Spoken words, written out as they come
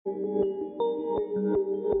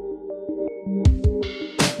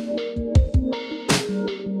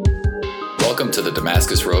Welcome to the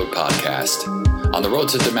Damascus Road podcast. On the road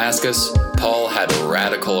to Damascus, Paul had a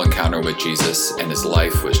radical encounter with Jesus and his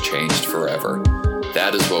life was changed forever.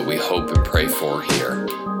 That is what we hope and pray for here.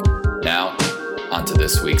 Now, on to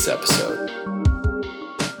this week's episode.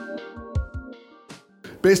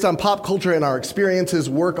 Based on pop culture and our experiences,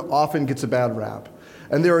 work often gets a bad rap.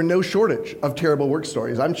 And there are no shortage of terrible work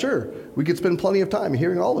stories. I'm sure we could spend plenty of time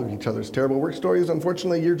hearing all of each other's terrible work stories.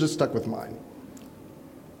 Unfortunately, you're just stuck with mine.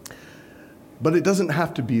 But it doesn't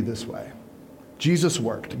have to be this way. Jesus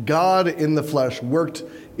worked. God in the flesh worked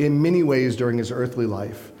in many ways during his earthly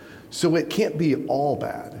life. So it can't be all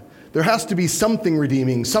bad. There has to be something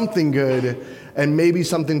redeeming, something good, and maybe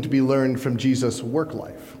something to be learned from Jesus' work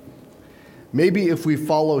life. Maybe if we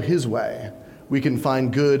follow his way, we can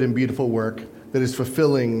find good and beautiful work that is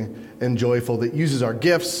fulfilling and joyful, that uses our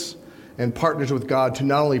gifts and partners with God to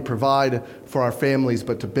not only provide for our families,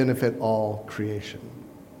 but to benefit all creation.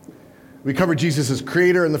 We covered Jesus as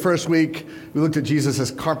creator in the first week. We looked at Jesus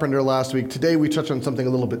as carpenter last week. Today we touch on something a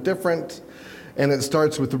little bit different, and it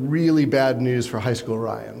starts with really bad news for high school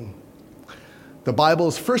Ryan. The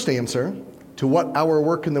Bible's first answer to what our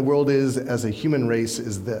work in the world is as a human race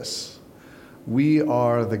is this: we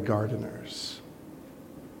are the gardeners.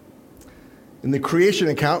 In the creation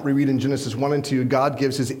account we read in Genesis 1 and 2, God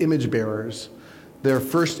gives his image bearers their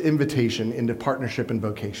first invitation into partnership and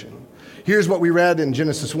vocation. Here's what we read in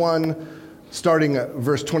Genesis 1, starting at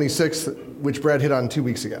verse 26, which Brad hit on 2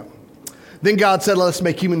 weeks ago. Then God said, "Let us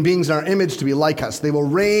make human beings in our image to be like us. They will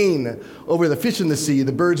reign over the fish in the sea,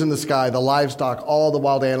 the birds in the sky, the livestock, all the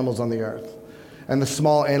wild animals on the earth, and the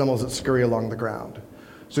small animals that scurry along the ground."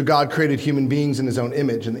 So God created human beings in his own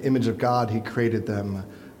image. In the image of God, he created them.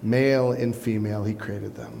 Male and female, he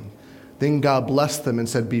created them. Then God blessed them and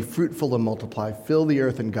said, "Be fruitful and multiply, fill the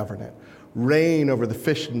earth and govern it. Reign over the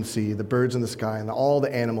fish in the sea, the birds in the sky, and all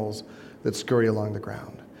the animals that scurry along the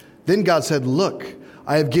ground." Then God said, "Look,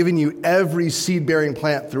 I have given you every seed-bearing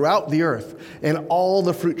plant throughout the earth and all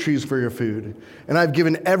the fruit trees for your food. And I've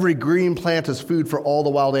given every green plant as food for all the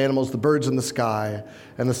wild animals, the birds in the sky,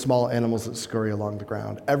 and the small animals that scurry along the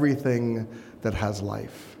ground, everything that has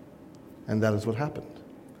life." And that is what happened.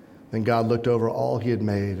 Then God looked over all he had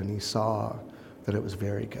made, and he saw that it was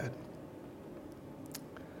very good.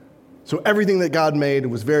 So everything that God made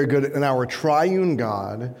was very good, and our triune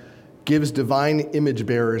God gives divine image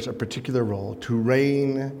bearers a particular role to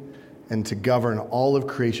reign and to govern all of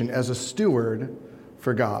creation as a steward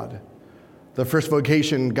for God. The first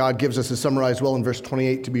vocation God gives us is summarized well in verse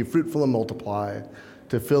 28, to be fruitful and multiply,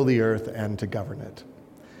 to fill the earth and to govern it.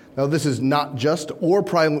 Now, this is not just or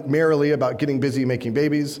primarily about getting busy making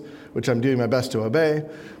babies, which I'm doing my best to obey,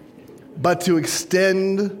 but to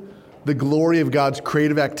extend the glory of God's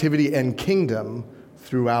creative activity and kingdom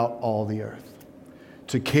throughout all the earth.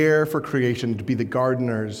 To care for creation, to be the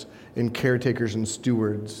gardeners and caretakers and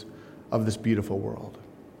stewards of this beautiful world.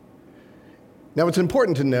 Now, it's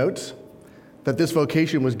important to note that this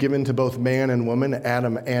vocation was given to both man and woman,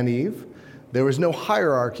 Adam and Eve. There was no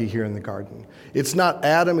hierarchy here in the garden. It's not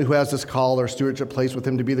Adam who has this call or stewardship placed with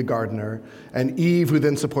him to be the gardener, and Eve who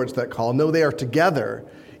then supports that call. No, they are together,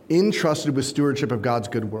 entrusted with stewardship of God's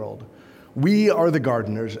good world. We are the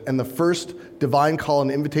gardeners, and the first divine call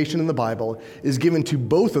and invitation in the Bible is given to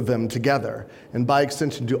both of them together, and by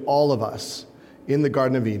extension to all of us in the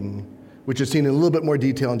Garden of Eden, which is seen in a little bit more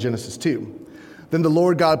detail in Genesis 2. Then the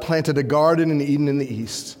Lord God planted a garden in Eden in the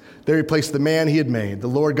east. There he placed the man he had made. The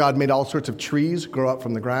Lord God made all sorts of trees grow up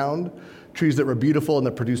from the ground, trees that were beautiful and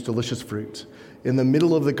that produced delicious fruit. In the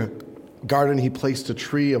middle of the garden, he placed a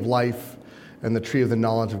tree of life and the tree of the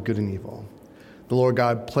knowledge of good and evil. The Lord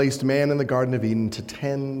God placed man in the Garden of Eden to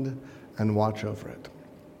tend and watch over it.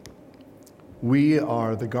 We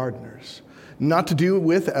are the gardeners, not to do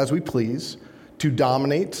with as we please, to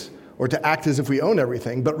dominate or to act as if we own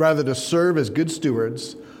everything, but rather to serve as good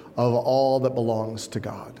stewards of all that belongs to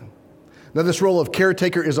God. Now, this role of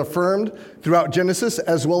caretaker is affirmed throughout Genesis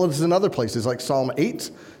as well as in other places like Psalm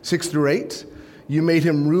 8, 6 through 8. You made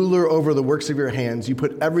him ruler over the works of your hands. You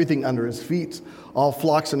put everything under his feet, all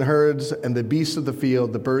flocks and herds, and the beasts of the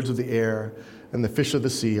field, the birds of the air, and the fish of the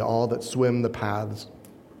sea, all that swim the paths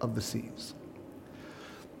of the seas.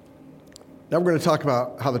 Now we're going to talk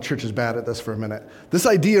about how the church is bad at this for a minute. This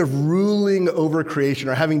idea of ruling over creation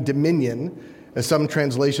or having dominion, as some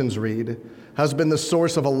translations read, has been the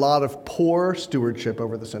source of a lot of poor stewardship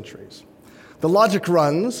over the centuries. The logic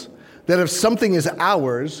runs that if something is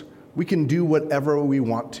ours, we can do whatever we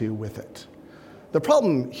want to with it. The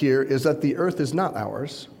problem here is that the earth is not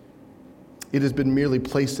ours. It has been merely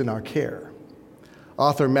placed in our care.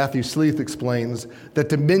 Author Matthew Sleeth explains that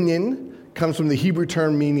dominion comes from the Hebrew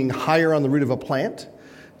term meaning higher on the root of a plant.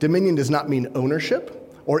 Dominion does not mean ownership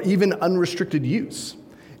or even unrestricted use.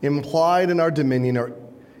 Implied in our dominion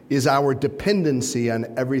is our dependency on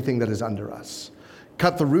everything that is under us.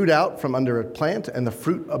 Cut the root out from under a plant, and the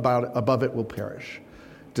fruit above it will perish,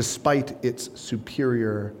 despite its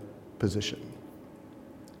superior position.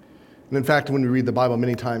 And in fact, when we read the Bible,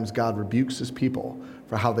 many times God rebukes his people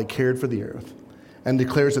for how they cared for the earth and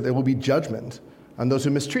declares that there will be judgment on those who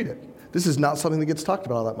mistreat it. This is not something that gets talked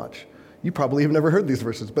about all that much. You probably have never heard these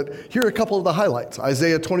verses, but here are a couple of the highlights.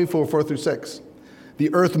 Isaiah 24, 4 through 6.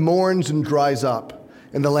 The earth mourns and dries up,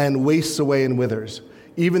 and the land wastes away and withers.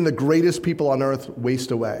 Even the greatest people on earth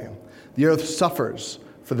waste away. The earth suffers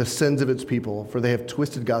for the sins of its people, for they have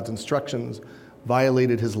twisted God's instructions,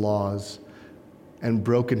 violated his laws, and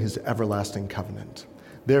broken his everlasting covenant.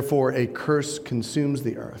 Therefore, a curse consumes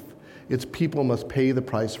the earth. Its people must pay the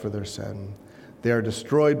price for their sin. They are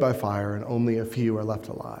destroyed by fire, and only a few are left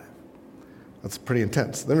alive. That's pretty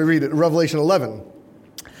intense. Let me read it. Revelation 11.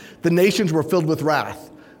 The nations were filled with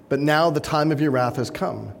wrath, but now the time of your wrath has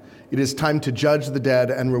come. It is time to judge the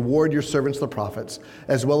dead and reward your servants, the prophets,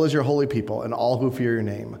 as well as your holy people and all who fear your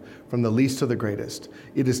name, from the least to the greatest.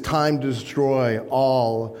 It is time to destroy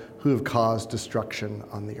all who have caused destruction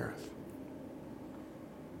on the earth.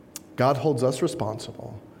 God holds us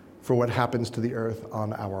responsible for what happens to the earth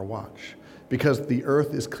on our watch, because the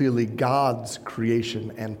earth is clearly God's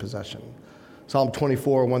creation and possession. Psalm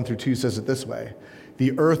 24, 1 through 2 says it this way: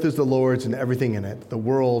 the earth is the Lord's and everything in it, the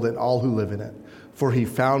world and all who live in it. For he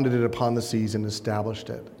founded it upon the seas and established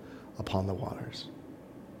it upon the waters.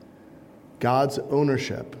 God's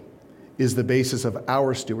ownership is the basis of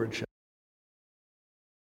our stewardship.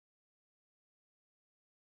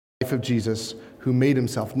 The life of Jesus, who made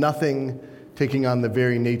himself nothing, taking on the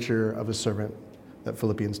very nature of a servant that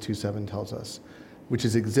Philippians 2:7 tells us, which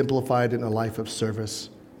is exemplified in a life of service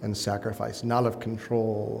and sacrifice, not of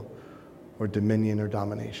control or dominion or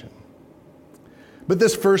domination. But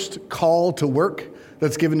this first call to work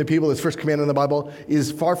that's given to people, this first command in the Bible,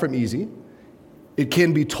 is far from easy. It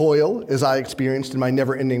can be toil, as I experienced in my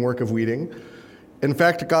never-ending work of weeding. In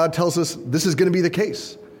fact, God tells us this is going to be the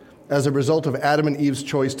case as a result of Adam and Eve's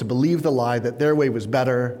choice to believe the lie that their way was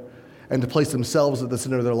better and to place themselves at the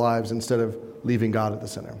center of their lives instead of leaving God at the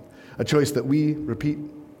center. A choice that we repeat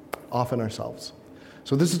often ourselves.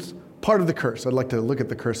 So this is part of the curse. I'd like to look at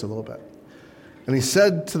the curse a little bit. And he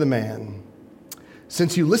said to the man,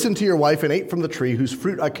 since you listened to your wife and ate from the tree whose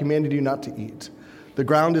fruit I commanded you not to eat, the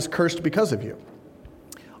ground is cursed because of you.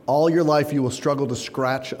 All your life you will struggle to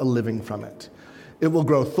scratch a living from it. It will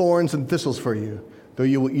grow thorns and thistles for you, though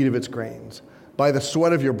you will eat of its grains. By the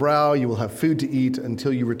sweat of your brow you will have food to eat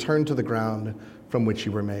until you return to the ground from which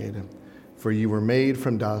you were made. For you were made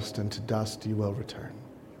from dust, and to dust you will return.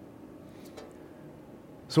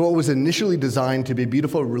 So what was initially designed to be a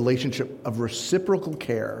beautiful relationship of reciprocal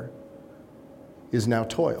care is now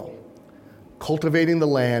toil. Cultivating the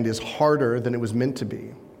land is harder than it was meant to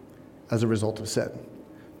be as a result of sin.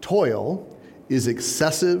 Toil is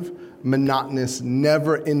excessive, monotonous,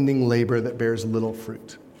 never-ending labor that bears little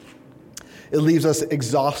fruit. It leaves us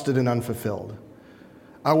exhausted and unfulfilled.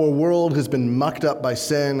 Our world has been mucked up by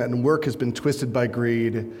sin, and work has been twisted by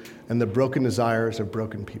greed and the broken desires of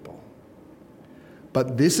broken people.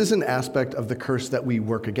 But this is an aspect of the curse that we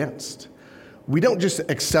work against. We don't just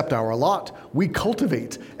accept our lot, we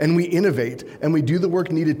cultivate and we innovate and we do the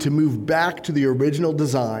work needed to move back to the original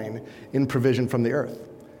design in provision from the earth.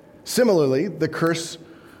 Similarly, the curse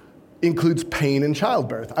includes pain in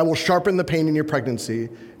childbirth. I will sharpen the pain in your pregnancy,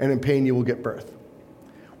 and in pain you will get birth.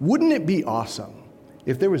 Wouldn't it be awesome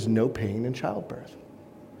if there was no pain in childbirth?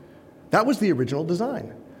 That was the original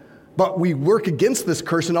design. But we work against this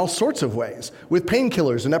curse in all sorts of ways, with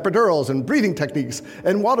painkillers and epidurals and breathing techniques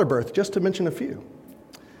and water birth, just to mention a few.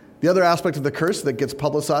 The other aspect of the curse that gets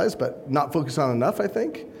publicized but not focused on enough, I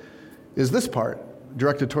think, is this part,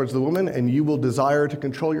 directed towards the woman, and you will desire to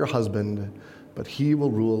control your husband, but he will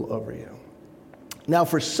rule over you. Now,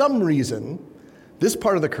 for some reason, this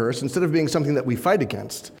part of the curse, instead of being something that we fight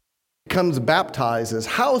against, becomes baptized as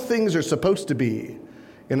how things are supposed to be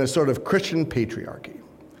in a sort of Christian patriarchy.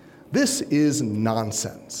 This is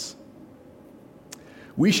nonsense.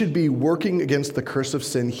 We should be working against the curse of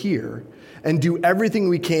sin here and do everything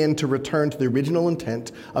we can to return to the original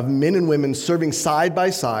intent of men and women serving side by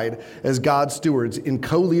side as God's stewards in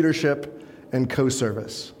co-leadership and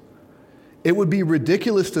co-service. It would be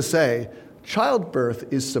ridiculous to say,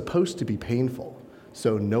 childbirth is supposed to be painful,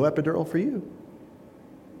 so no epidural for you.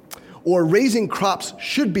 Or raising crops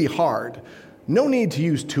should be hard. No need to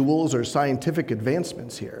use tools or scientific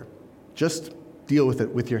advancements here. Just deal with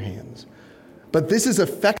it with your hands. But this is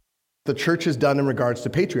effectively what the church has done in regards to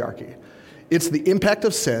patriarchy. It's the impact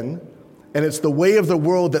of sin, and it's the way of the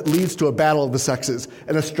world that leads to a battle of the sexes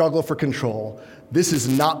and a struggle for control. This is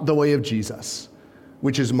not the way of Jesus,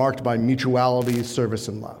 which is marked by mutuality, service,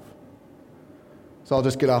 and love. So I'll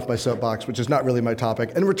just get off my soapbox, which is not really my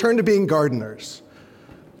topic, and return to being gardeners.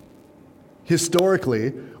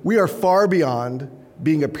 Historically, we are far beyond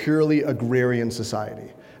being a purely agrarian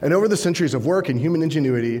society. And over the centuries of work and human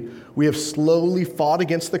ingenuity, we have slowly fought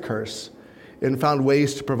against the curse and found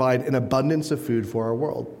ways to provide an abundance of food for our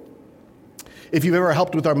world. If you've ever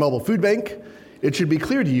helped with our mobile food bank, it should be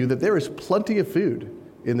clear to you that there is plenty of food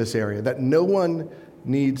in this area, that no one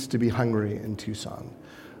needs to be hungry in Tucson.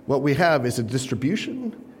 What we have is a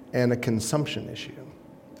distribution and a consumption issue.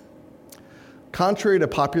 Contrary to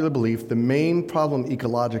popular belief, the main problem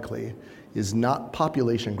ecologically is not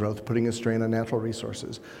population growth putting a strain on natural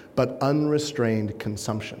resources, but unrestrained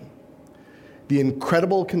consumption. The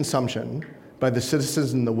incredible consumption by the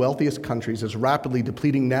citizens in the wealthiest countries is rapidly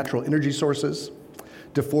depleting natural energy sources,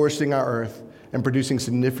 deforesting our earth, and producing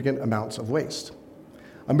significant amounts of waste.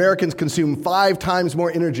 Americans consume 5 times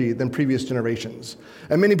more energy than previous generations.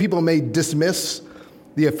 And many people may dismiss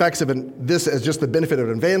the effects of this as just the benefit of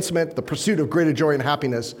advancement, the pursuit of greater joy and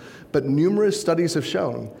happiness, but numerous studies have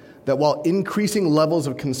shown that while increasing levels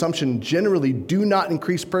of consumption generally do not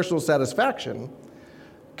increase personal satisfaction,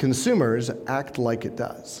 consumers act like it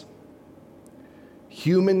does.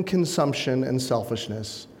 Human consumption and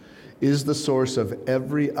selfishness is the source of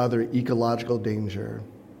every other ecological danger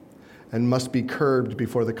and must be curbed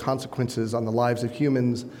before the consequences on the lives of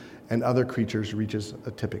humans and other creatures reaches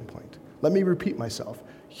a tipping point. Let me repeat myself.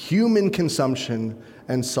 Human consumption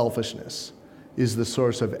and selfishness is the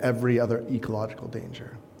source of every other ecological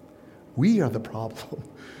danger. We are the problem.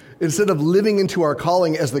 Instead of living into our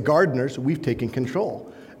calling as the gardeners, we've taken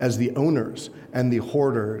control as the owners and the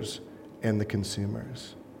hoarders and the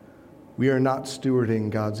consumers. We are not stewarding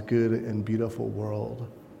God's good and beautiful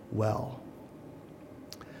world well.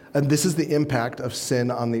 And this is the impact of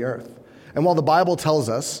sin on the earth. And while the Bible tells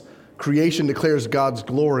us creation declares God's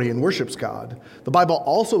glory and worships God, the Bible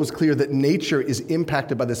also is clear that nature is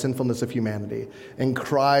impacted by the sinfulness of humanity and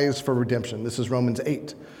cries for redemption. This is Romans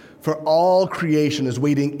 8. For all creation is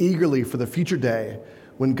waiting eagerly for the future day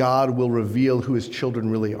when God will reveal who his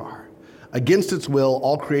children really are. Against its will,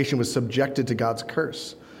 all creation was subjected to God's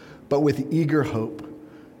curse. But with eager hope,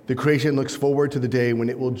 the creation looks forward to the day when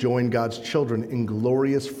it will join God's children in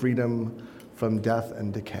glorious freedom from death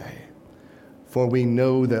and decay. For we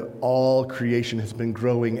know that all creation has been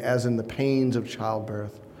growing as in the pains of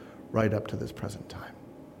childbirth right up to this present time.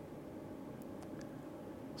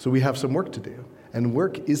 So we have some work to do, and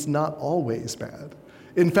work is not always bad.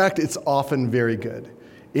 In fact, it's often very good.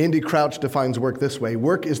 Andy Crouch defines work this way: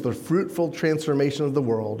 work is the fruitful transformation of the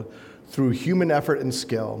world through human effort and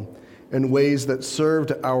skill in ways that serve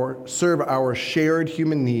our shared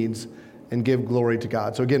human needs and give glory to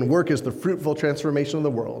God. So again, work is the fruitful transformation of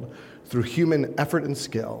the world through human effort and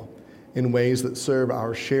skill in ways that serve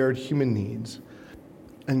our shared human needs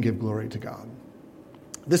and give glory to God.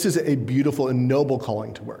 This is a beautiful and noble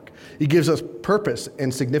calling to work. It gives us purpose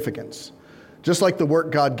and significance. Just like the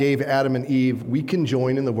work God gave Adam and Eve, we can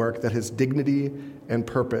join in the work that has dignity and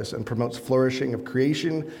purpose and promotes flourishing of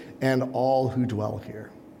creation and all who dwell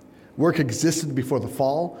here. Work existed before the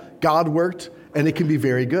fall. God worked, and it can be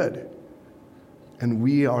very good. And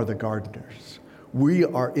we are the gardeners. We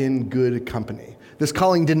are in good company. This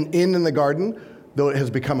calling didn't end in the garden, though it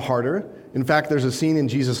has become harder. In fact, there's a scene in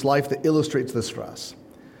Jesus' life that illustrates this for us.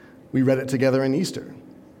 We read it together in Easter.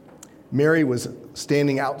 Mary was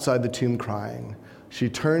standing outside the tomb crying. She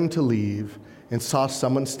turned to leave and saw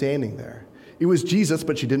someone standing there. It was Jesus,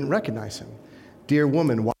 but she didn't recognize him. "Dear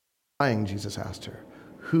woman, why are you crying?" Jesus asked her.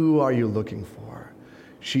 "Who are you looking for?"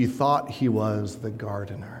 She thought he was the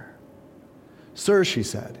gardener. "Sir," she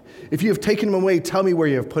said, "if you have taken him away, tell me where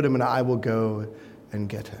you have put him, and I will go and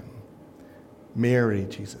get him." "Mary,"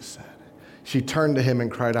 Jesus said. She turned to him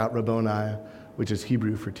and cried out, "Rabboni," which is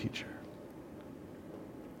Hebrew for teacher.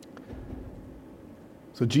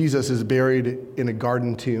 So Jesus is buried in a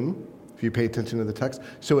garden tomb, if you pay attention to the text.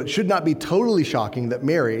 So it should not be totally shocking that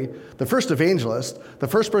Mary, the first evangelist, the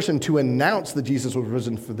first person to announce that Jesus was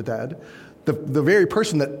risen from the dead, the very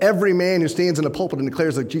person that every man who stands in a pulpit and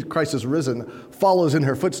declares that Christ is risen follows in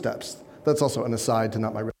her footsteps. That's also an aside to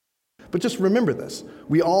not my. But just remember this.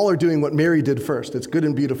 We all are doing what Mary did first. It's good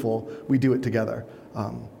and beautiful. We do it together.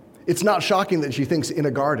 It's not shocking that she thinks in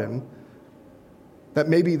a garden that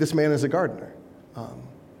maybe this man is a gardener.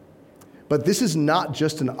 But this is not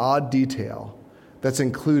just an odd detail that's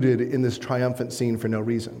included in this triumphant scene for no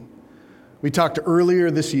reason. We talked earlier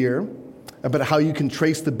this year about how you can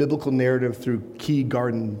trace the biblical narrative through key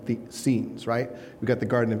garden scenes, right? We've got the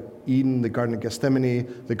Garden of Eden, the Garden of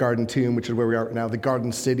Gethsemane, the Garden Tomb, which is where we are right now, the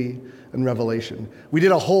Garden City, and Revelation. We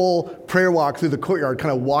did a whole prayer walk through the courtyard,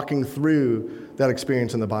 kind of walking through that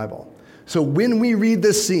experience in the Bible. So when we read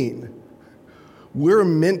this scene, we're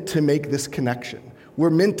meant to make this connection. We're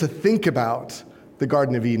meant to think about the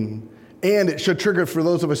Garden of Eden. And it should trigger, for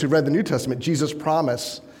those of us who read the New Testament, Jesus'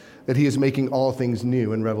 promise that he is making all things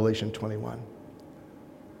new in Revelation 21.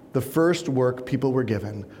 The first work people were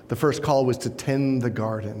given, the first call was to tend the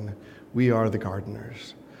garden. We are the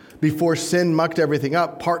gardeners. Before sin mucked everything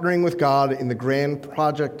up, partnering with God in the grand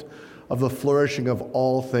project of the flourishing of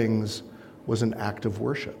all things was an act of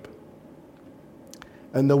worship.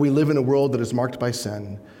 And though we live in a world that is marked by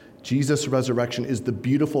sin, Jesus' resurrection is the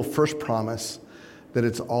beautiful first promise that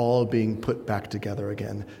it's all being put back together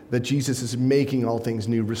again, that Jesus is making all things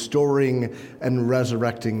new, restoring and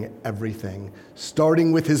resurrecting everything,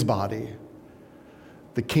 starting with his body.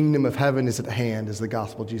 The kingdom of heaven is at hand, as the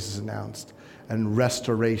gospel Jesus announced, and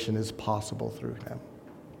restoration is possible through him.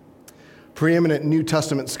 Preeminent New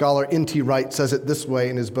Testament scholar N.T. Wright says it this way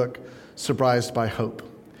in his book, Surprised by Hope.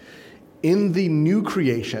 In the new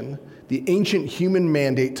creation, the ancient human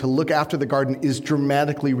mandate to look after the garden is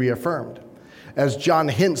dramatically reaffirmed, as John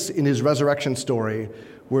hints in his resurrection story,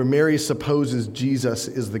 where Mary supposes Jesus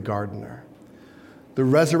is the gardener. The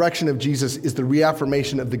resurrection of Jesus is the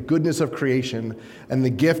reaffirmation of the goodness of creation, and the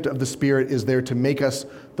gift of the Spirit is there to make us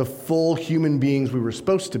the full human beings we were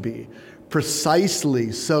supposed to be,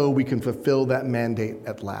 precisely so we can fulfill that mandate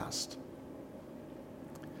at last.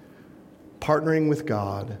 Partnering with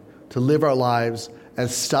God to live our lives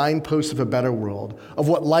as signposts of a better world, of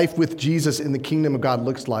what life with Jesus in the kingdom of God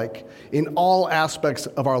looks like in all aspects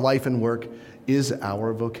of our life and work, is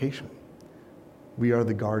our vocation. We are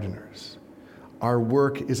the gardeners. Our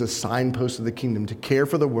work is a signpost of the kingdom to care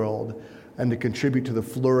for the world and to contribute to the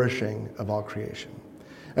flourishing of all creation.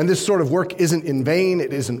 And this sort of work isn't in vain,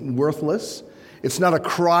 it isn't worthless. It's not a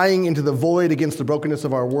crying into the void against the brokenness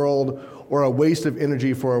of our world or a waste of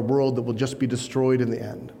energy for a world that will just be destroyed in the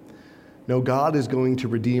end. No, God is going to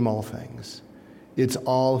redeem all things. It's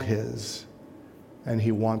all his, and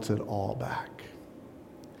he wants it all back.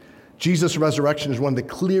 Jesus' resurrection is one of the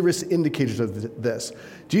clearest indicators of this.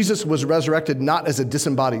 Jesus was resurrected not as a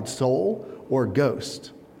disembodied soul or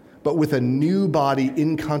ghost, but with a new body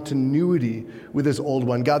in continuity with his old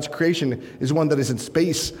one. God's creation is one that is in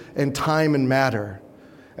space and time and matter.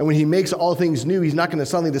 And when he makes all things new, he's not going to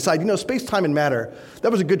suddenly decide, space, time, and matter,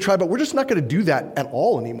 that was a good try, but we're just not going to do that at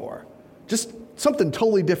all anymore. Just something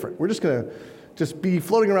totally different. We're just going to be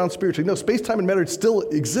floating around spiritually. No, space, time, and matter still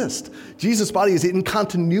exist. Jesus' body is in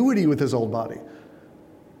continuity with his old body.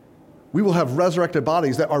 We will have resurrected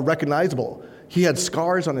bodies that are recognizable. He had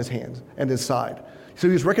scars on his hands and his side. So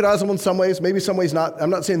he's recognizable in some ways, maybe some ways not. I'm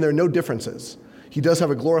not saying there are no differences. He does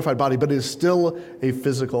have a glorified body, but it is still a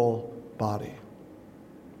physical body.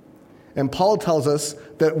 And Paul tells us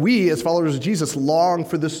that we, as followers of Jesus, long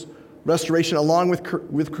for this restoration along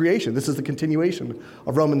with creation. This is the continuation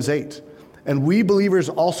of Romans 8. And we believers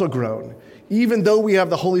also groan, even though we have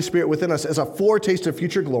the Holy Spirit within us as a foretaste of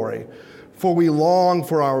future glory, for we long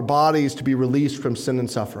for our bodies to be released from sin and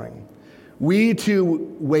suffering. We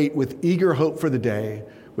too wait with eager hope for the day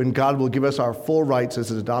when God will give us our full rights as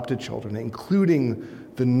his adopted children, including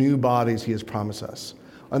the new bodies he has promised us.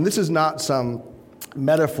 And this is not some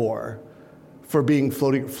metaphor for being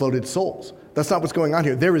floated souls. That's not what's going on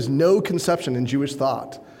here. There is no conception in Jewish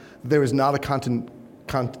thought. There is not a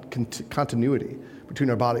continuity between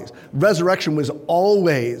our bodies. Resurrection was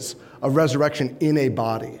always a resurrection in a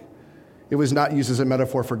body. It was not used as a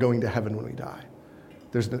metaphor for going to heaven when we die.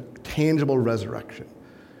 There's a tangible resurrection,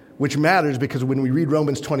 which matters because when we read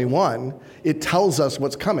Romans 21, it tells us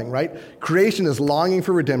what's coming, right? Creation is longing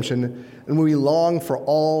for redemption, and when we long for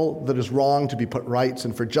all that is wrong to be put right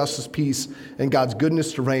and for justice, peace, and God's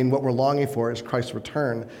goodness to reign, what we're longing for is Christ's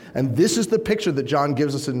return. And this is the picture that John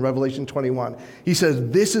gives us in Revelation 21. He says,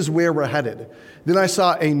 this is where we're headed. Then I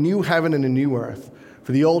saw a new heaven and a new earth,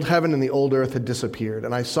 for the old heaven and the old earth had disappeared.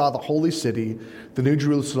 And I saw the holy city, the new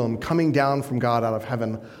Jerusalem, coming down from God out of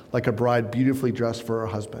heaven like a bride beautifully dressed for her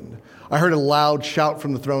husband. I heard a loud shout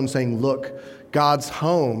from the throne saying, look, God's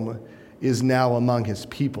home is now among his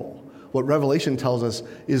people. What Revelation tells us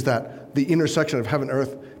is that the intersection of heaven and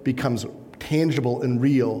earth becomes tangible and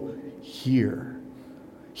real here.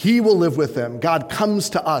 He will live with them. God comes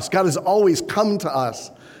to us. God has always come to us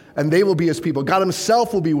and they will be his people. God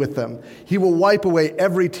himself will be with them. He will wipe away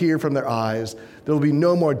every tear from their eyes. There will be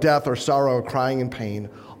no more death or sorrow or crying and pain.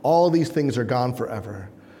 All these things are gone forever.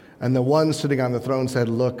 And the one sitting on the throne said,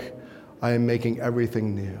 look, I am making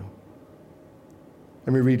everything new.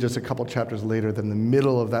 And we read just a couple chapters later that in the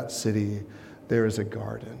middle of that city, there is a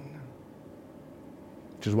garden,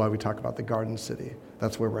 which is why we talk about the garden city.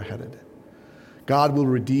 That's where we're headed. God will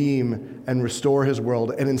redeem and restore his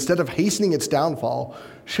world. And instead of hastening its downfall,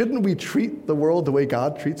 shouldn't we treat the world the way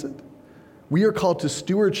God treats it? We are called to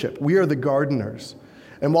stewardship. We are the gardeners.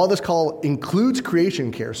 And while this call includes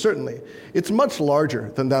creation care, certainly, it's much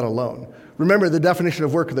larger than that alone. Remember the definition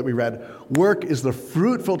of work that we read. Work is the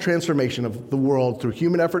fruitful transformation of the world through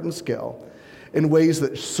human effort and skill in ways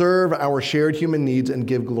that serve our shared human needs and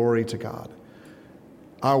give glory to God.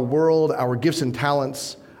 Our world, our gifts and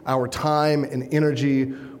talents, our time and energy,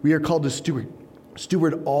 we are called to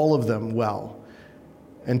steward all of them well,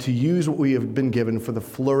 and to use what we have been given for the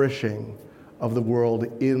flourishing of the world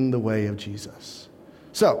in the way of Jesus.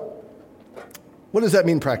 So, what does that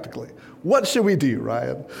mean practically? What should we do,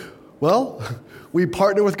 Ryan? Well, we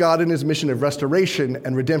partner with God in his mission of restoration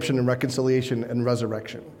and redemption and reconciliation and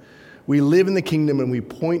resurrection. We live in the kingdom and we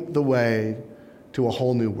point the way to a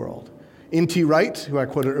whole new world. N.T. Wright, who I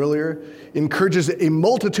quoted earlier, encourages a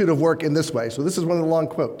multitude of work in this way. So this is one of the long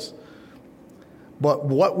quotes. But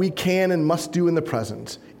what we can and must do in the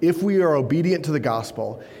present, if we are obedient to the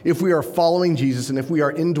gospel, if we are following Jesus, and if we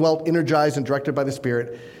are indwelt, energized, and directed by the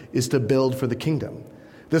Spirit, is to build for the kingdom.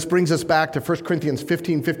 This brings us back to 1 Corinthians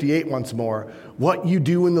 15:58 once more. What you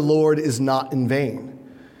do in the Lord is not in vain.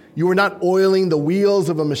 You are not oiling the wheels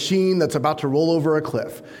of a machine that's about to roll over a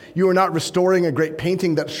cliff. You are not restoring a great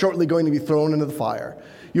painting that's shortly going to be thrown into the fire.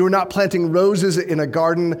 You are not planting roses in a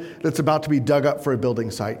garden that's about to be dug up for a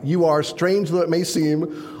building site. You are, strange though it may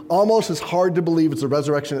seem, almost as hard to believe as the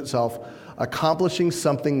resurrection itself, accomplishing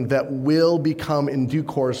something that will become in due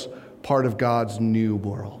course part of God's new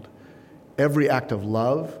world. Every act of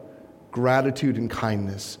love, gratitude, and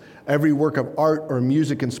kindness, every work of art or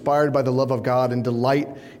music inspired by the love of God and delight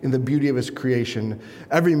in the beauty of his creation,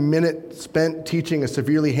 every minute spent teaching a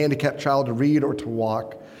severely handicapped child to read or to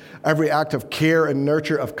walk, every act of care and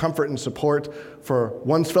nurture, of comfort and support for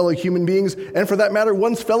one's fellow human beings, and for that matter,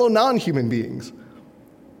 one's fellow non-human beings.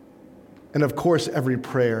 And of course, every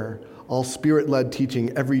prayer, all spirit-led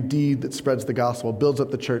teaching, every deed that spreads the gospel, builds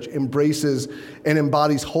up the church, embraces and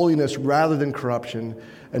embodies holiness rather than corruption,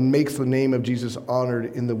 and makes the name of Jesus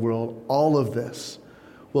honored in the world. All of this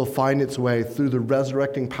will find its way through the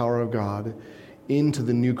resurrecting power of God into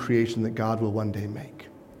the new creation that God will one day make.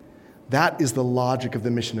 That is the logic of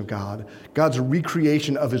the mission of God, God's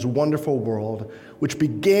recreation of his wonderful world, which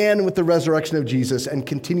began with the resurrection of Jesus and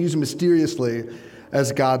continues mysteriously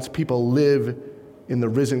as God's people live in the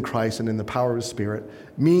risen Christ and in the power of his Spirit,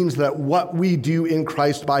 means that what we do in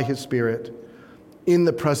Christ by his Spirit in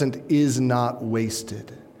the present is not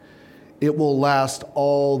wasted. It will last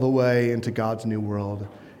all the way into God's new world.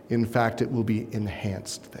 In fact, it will be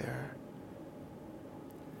enhanced there.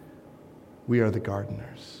 We are the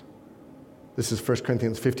gardeners. This is 1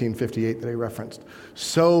 Corinthians 15:58 that I referenced.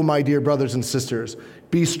 So, my dear brothers and sisters,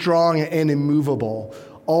 be strong and immovable.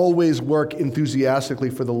 Always work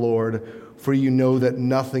enthusiastically for the Lord, for you know that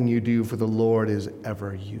nothing you do for the Lord is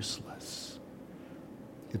ever useless.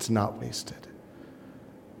 It's not wasted.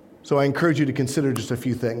 So I encourage you to consider just a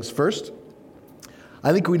few things. First,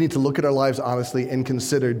 I think we need to look at our lives honestly and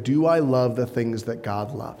consider, do I love the things that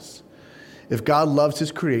God loves? If God loves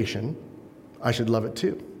his creation, I should love it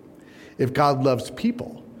too. If God loves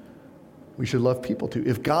people, we should love people too.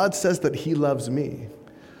 If God says that he loves me,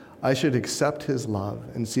 I should accept his love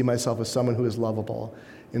and see myself as someone who is lovable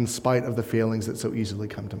in spite of the failings that so easily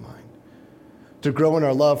come to mind. To grow in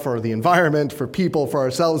our love for the environment, for people, for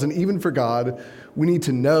ourselves, and even for God, we need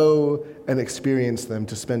to know and experience them,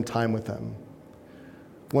 to spend time with them.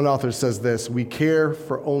 One author says this: we care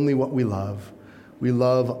for only what we love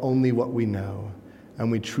only what we know,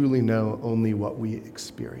 and we truly know only what we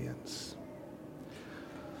experience.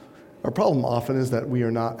 Our problem often is that we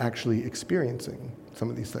are not actually experiencing some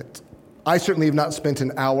of these things. I certainly have not spent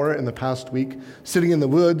an hour in the past week sitting in the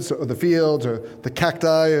woods or the fields or the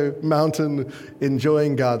cacti or mountain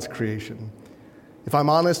enjoying God's creation. If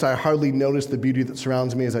I'm honest, I hardly notice the beauty that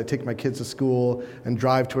surrounds me as I take my kids to school and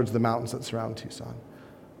drive towards the mountains that surround Tucson.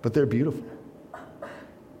 But they're beautiful.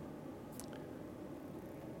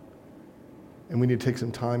 And we need to take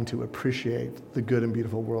some time to appreciate the good and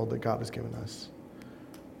beautiful world that God has given us.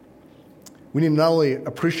 We need to not only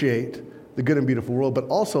appreciate the good and beautiful world, but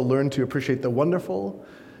also learn to appreciate the wonderful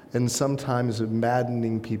and sometimes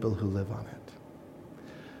maddening people who live on it.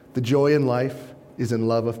 The joy in life is in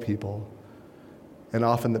love of people, and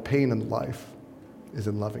often the pain in life is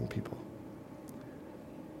in loving people.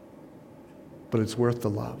 But it's worth the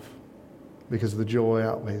love, because the joy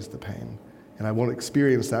outweighs the pain. And I won't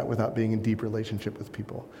experience that without being in deep relationship with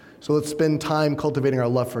people. So let's spend time cultivating our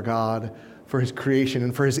love for God, for his creation,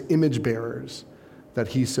 and for his image bearers that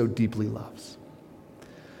he so deeply loves.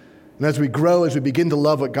 And as we grow, as we begin to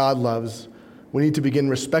love what God loves, we need to begin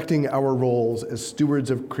respecting our roles as stewards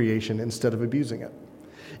of creation instead of abusing it.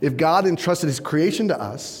 If God entrusted his creation to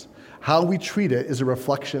us, how we treat it is a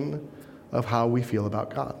reflection of how we feel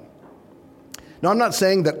about God. Now, I'm not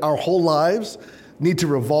saying that our whole lives need to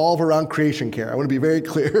revolve around creation care. I want to be very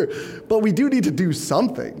clear. But we do need to do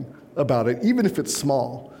something about it, even if it's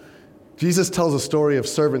small. Jesus tells a story of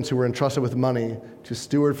servants who were entrusted with money to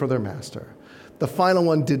steward for their master. The final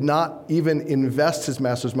one did not even invest his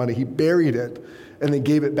master's money. He buried it and then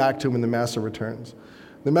gave it back to him when the master returns.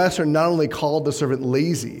 The master not only called the servant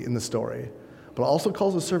lazy in the story, but also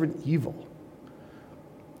calls the servant evil.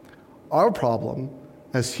 Our problem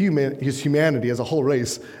as humanity, as a whole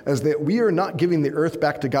race, is that we are not giving the earth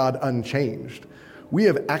back to God unchanged. We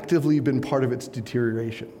have actively been part of its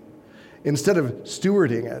deterioration. Instead of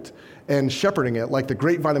stewarding it and shepherding it like the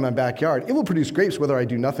grapevine in my backyard, it will produce grapes whether I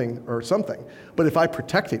do nothing or something. But if I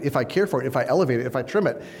protect it, if I care for it, if I elevate it, if I trim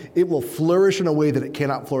it, it will flourish in a way that it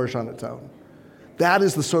cannot flourish on its own. That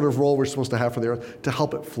is the sort of role we're supposed to have for the earth, to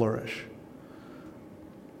help it flourish.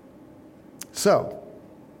 So,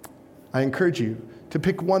 I encourage you to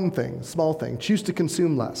pick one thing, small thing. Choose to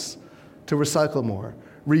consume less, to recycle more,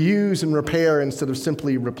 reuse and repair instead of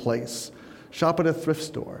simply replace. Shop at a thrift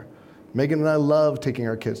store. Megan and I love taking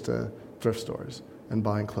our kids to thrift stores and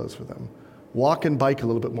buying clothes for them. Walk and bike a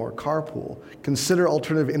little bit more, carpool. Consider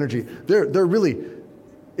alternative energy. They're really,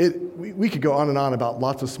 we could go on and on about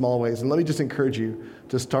lots of small ways. And let me just encourage you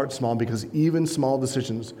to start small, because even small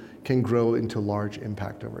decisions can grow into large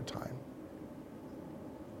impact over time.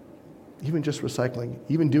 Even just recycling,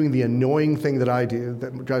 even doing the annoying thing that I do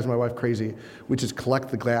that drives my wife crazy, which is collect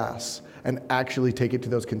the glass and actually take it to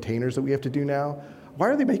those containers that we have to do now. Why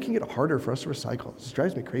are they making it harder for us to recycle? This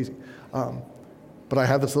drives me crazy. But I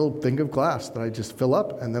have this little thing of glass that I just fill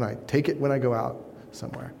up, and then I take it when I go out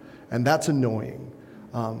somewhere. And that's annoying,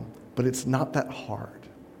 but it's not that hard,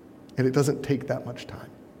 and it doesn't take that much time.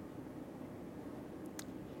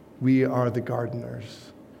 We are the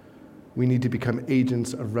gardeners. We need to become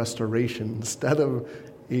agents of restoration instead of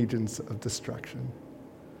agents of destruction.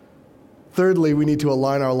 Thirdly, we need to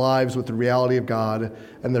align our lives with the reality of God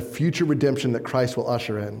and the future redemption that Christ will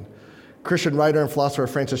usher in. Christian writer and philosopher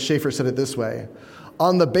Francis Schaeffer said it this way: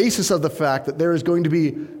 on the basis of the fact that there is going to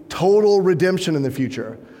be total redemption in the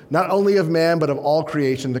future, not only of man, but of all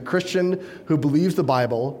creation, the Christian who believes the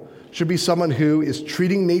Bible should be someone who is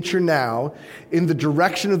treating nature now in the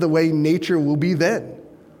direction of the way nature will be then.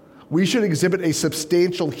 We should exhibit a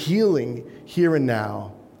substantial healing here and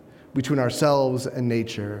now between ourselves and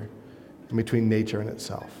nature, and between nature and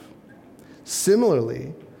itself.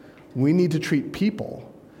 Similarly, we need to treat people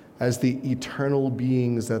as the eternal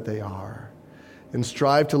beings that they are, and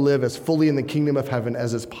strive to live as fully in the kingdom of heaven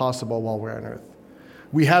as is possible while we're on earth.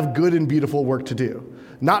 We have good and beautiful work to do,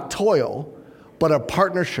 not toil, but a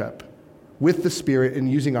partnership with the Spirit in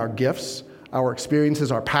using our gifts, our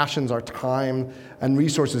experiences, our passions, our time, and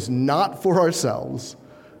resources, not for ourselves,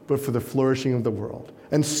 but for the flourishing of the world.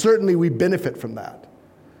 And certainly we benefit from that,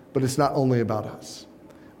 but it's not only about us.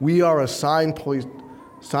 We are a signpost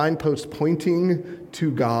pointing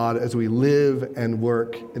to God as we live and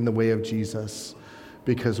work in the way of Jesus,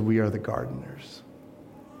 because we are the gardeners.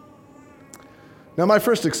 Now, my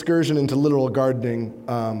first excursion into literal gardening,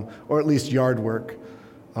 or at least yard work,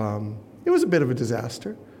 it was a bit of a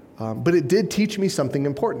disaster. But it did teach me something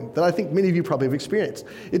important that I think many of you probably have experienced.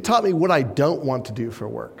 It taught me what I don't want to do for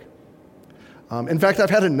work. In fact,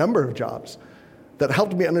 I've had a number of jobs that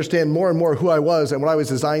helped me understand more and more who I was and what I was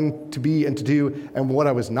designed to be and to do, and what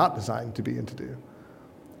I was not designed to be and to do.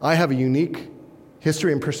 I have a unique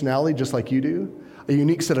history and personality just like you do, a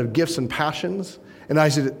unique set of gifts and passions. And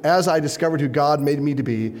as I discovered who God made me to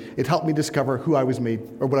be, it helped me discover who I was made,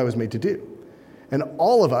 or what I was made to do. And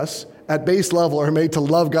all of us at base level are made to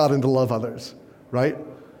love God and to love others, right?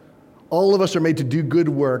 All of us are made to do good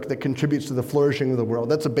work that contributes to the flourishing of the world.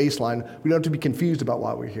 That's a baseline. We don't have to be confused about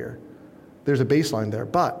why we're here. There's a baseline there.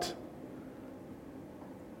 But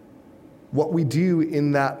what we do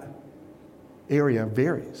in that area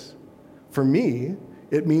varies. For me,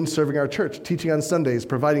 it means serving our church, teaching on Sundays,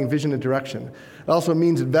 providing vision and direction. It also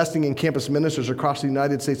means investing in campus ministers across the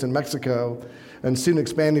United States and Mexico, and soon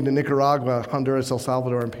expanding to Nicaragua, Honduras, El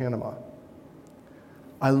Salvador, and Panama.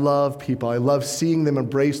 I love people. I love seeing them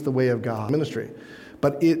embrace the way of God. Ministry.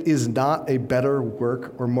 But it is not a better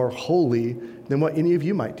work or more holy than what any of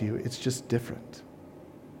you might do. It's just different.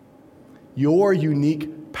 Your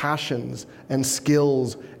unique passions and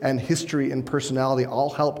skills and history and personality all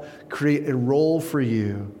help create a role for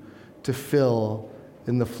you to fill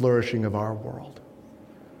in the flourishing of our world.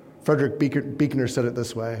 Frederick Buechner said it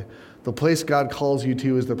this way: the place God calls you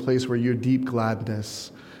to is the place where your deep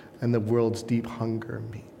gladness and the world's deep hunger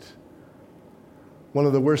meet. One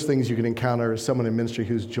of the worst things you can encounter is someone in ministry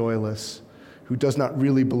who's joyless, who does not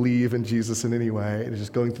really believe in Jesus in any way, and is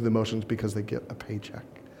just going through the motions because they get a paycheck.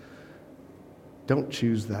 Don't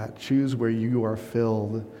choose that. Choose where you are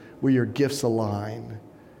filled, where your gifts align,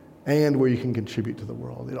 and where you can contribute to the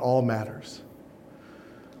world. It all matters.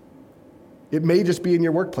 It may just be in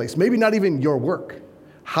your workplace, maybe not even your work.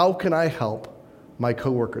 How can I help my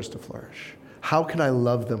coworkers to flourish? How can I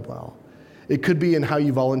love them well? It could be in how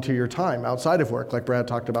you volunteer your time outside of work, like Brad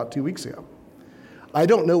talked about 2 weeks ago. I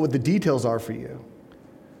don't know what the details are for you,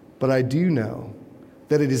 but I do know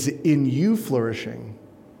that it is in you flourishing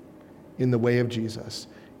in the way of Jesus,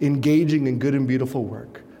 engaging in good and beautiful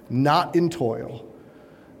work, not in toil,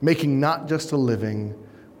 making not just a living,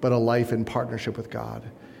 but a life in partnership with God.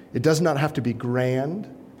 It does not have to be grand.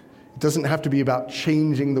 It doesn't have to be about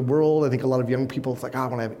changing the world. I think a lot of young people, it's like, I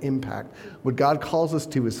want to have impact. What God calls us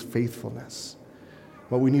to is faithfulness.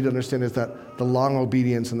 What we need to understand is that the long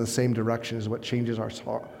obedience in the same direction is what changes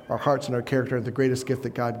our hearts and our character. And the greatest gift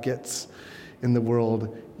that God gets in the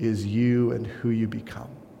world is you and who you become,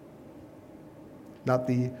 not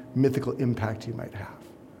the mythical impact you might have.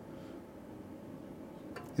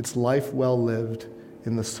 It's life well lived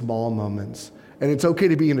in the small moments. And it's okay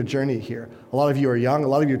to be in a journey here. A lot of you are young. A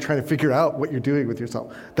lot of you are trying to figure out what you're doing with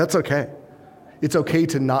yourself. That's okay. It's okay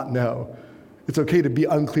to not know. It's okay to be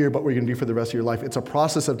unclear about what you're going to do for the rest of your life. It's a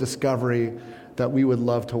process of discovery that we would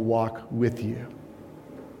love to walk with you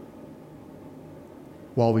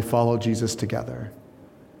while we follow Jesus together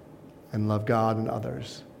and love God and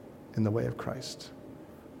others in the way of Christ.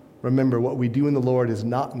 Remember, what we do in the Lord is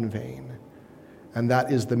not in vain. And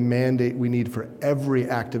that is the mandate we need for every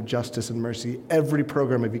act of justice and mercy, every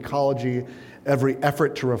program of ecology, every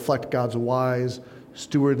effort to reflect God's wise,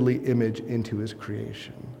 stewardly image into his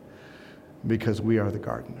creation, because we are the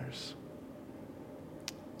gardeners.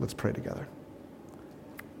 Let's pray together.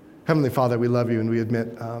 Heavenly Father, we love you, and we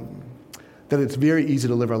admit that it's very easy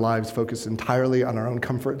to live our lives focused entirely on our own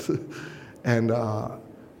comfort and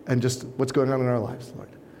just what's going on in our lives, Lord.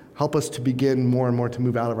 Help us to begin more and more to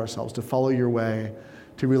move out of ourselves, to follow your way,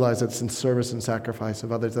 to realize that it's in service and sacrifice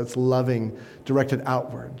of others, that's loving, directed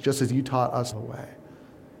outward, just as you taught us the way.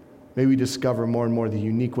 May we discover more and more the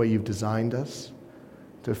unique way you've designed us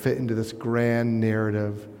to fit into this grand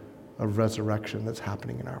narrative of resurrection that's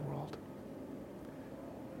happening in our world.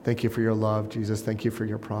 Thank you for your love, Jesus. Thank you for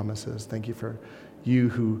your promises. Thank you for you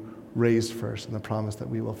who raised first and the promise that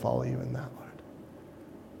we will follow you in that, Lord.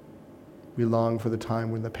 We long for the time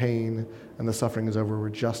when the pain and the suffering is over, where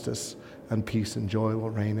justice and peace and joy will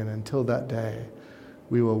reign. And until that day,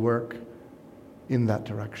 we will work in that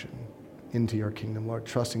direction, into your kingdom, Lord,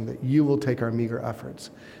 trusting that you will take our meager efforts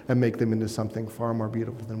and make them into something far more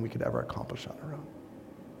beautiful than we could ever accomplish on our own.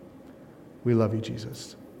 We love you,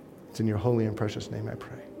 Jesus. It's in your holy and precious name I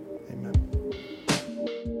pray. Amen.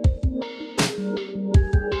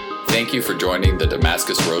 Thank you for joining the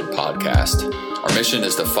Damascus Road podcast. Our mission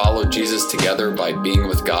is to follow Jesus together by being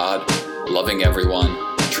with God, loving everyone,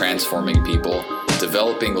 transforming people,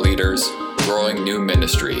 developing leaders, growing new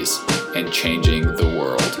ministries, and changing the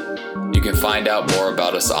world. You can find out more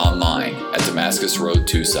about us online at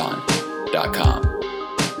DamascusRoadTucson.com.